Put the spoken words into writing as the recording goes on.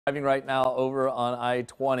Driving right now over on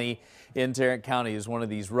I-20 in Tarrant County is one of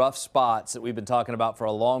these rough spots that we've been talking about for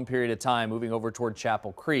a long period of time, moving over toward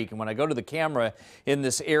Chapel Creek. And when I go to the camera in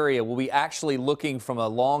this area, we'll be actually looking from a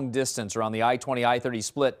long distance around the I-20, I-30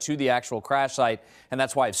 split to the actual crash site. And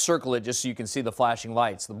that's why I've circled it just so you can see the flashing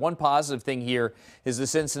lights. The one positive thing here is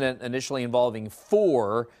this incident, initially involving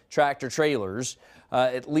 4 tractor trailers,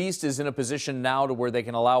 at least is in a position now to where they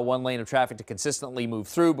can allow one lane of traffic to consistently move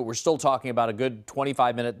through, but we're still talking about a good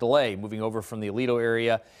 25-minute delay moving over from the Aledo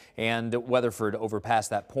area and Weatherford over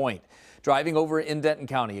past that point. Driving over in Denton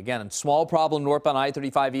County, again, a small problem northbound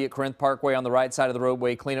I-35E at Corinth Parkway on the right side of the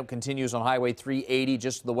roadway. Cleanup continues on Highway 380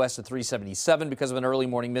 just to the west of 377 because of an early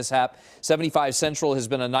morning mishap. 75 Central has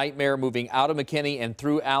been a nightmare moving out of McKinney and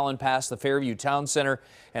through Allen past the Fairview Town Center.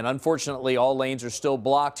 And unfortunately, all lanes are still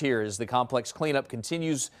blocked here as the complex cleanup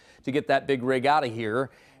continues to get that big rig out of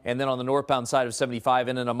here. And then on the northbound side of 75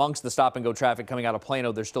 and amongst the stop-and-go traffic coming out of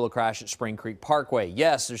Plano, there's still a crash at Spring Creek Parkway.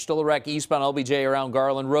 Yes, there's still a wreck eastbound LBJ around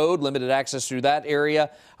Garland Road. Limited access through that area.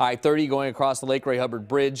 I-30 going across the Lake Ray Hubbard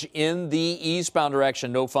Bridge in the eastbound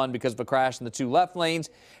direction. No fun because of a crash in the 2 left lanes.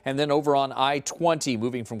 And then over on I-20,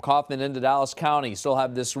 moving from Kaufman into Dallas County, still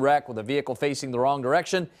have this wreck with a vehicle facing the wrong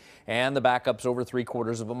direction. And the backup's over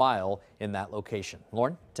 3/4 of a mile in that location.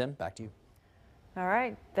 Lauren, Tim, back to you. All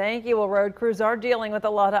right, thank you. Well, road crews are dealing with a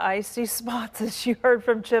lot of icy spots, as you heard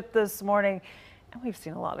from Chip this morning, and we've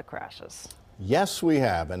seen a lot of crashes. Yes, we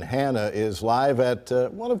have, and Hannah is live at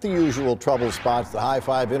one of the usual trouble spots, the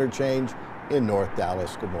High-5 interchange in North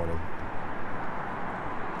Dallas. Good morning.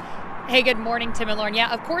 Hey, good morning, Tim and Lauren.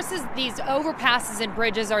 Yeah, of course, these overpasses and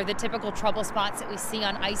bridges are the typical trouble spots that we see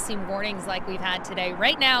on icy mornings like we've had today.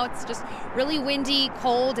 Right now, it's just really windy,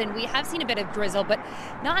 cold, and we have seen a bit of drizzle, but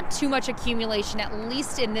not too much accumulation, at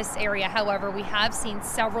least in this area. However, we have seen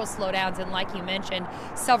several slowdowns, and like you mentioned,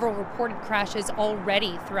 several reported crashes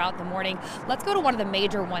already throughout the morning. Let's go to one of the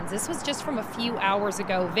major ones. This was just from a few hours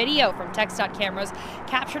ago. Video from TxDOT cameras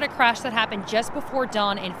captured a crash that happened just before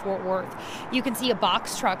dawn in Fort Worth. You can see a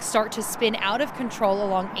box truck start to spin out of control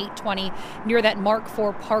along 820 near that Mark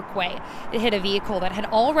IV Parkway. It hit a vehicle that had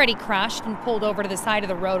already crashed and pulled over to the side of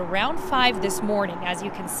the road around 5 this morning. As you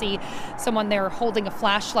can see, someone there holding a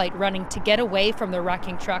flashlight running to get away from the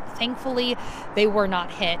wrecking truck. Thankfully, they were not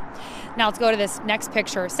hit. Now let's go to this next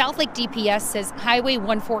picture. South Lake DPS says Highway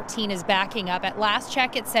 114 is backing up. At last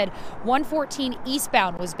check, it said 114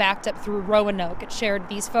 eastbound was backed up through Roanoke. It shared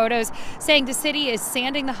these photos saying the city is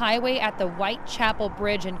sanding the highway at the Whitechapel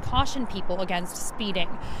Bridge and caution people against speeding.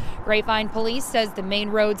 Grapevine Police says the main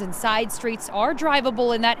roads and side streets are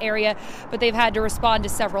drivable in that area, but they've had to respond to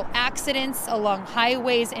several accidents along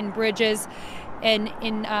highways and bridges, and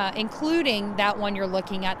including that one you're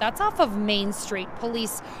looking at. That's off of Main Street.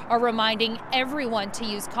 Police are reminding everyone to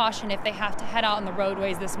use caution if they have to head out on the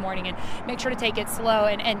roadways this morning, and make sure to take it slow.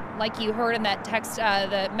 And like you heard in that text,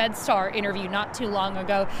 the MedStar interview not too long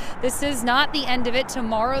ago, this is not the end of it.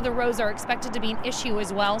 Tomorrow the roads are expected to be an issue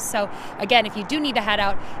as well. So again, if you do need to head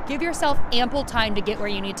out, give yourself ample time to get where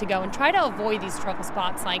you need to go and try to avoid these trouble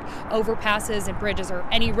spots like overpasses and bridges or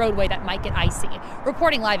any roadway that might get icy.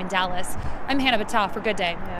 Reporting live in Dallas, I'm Hannah Batah for Good Day.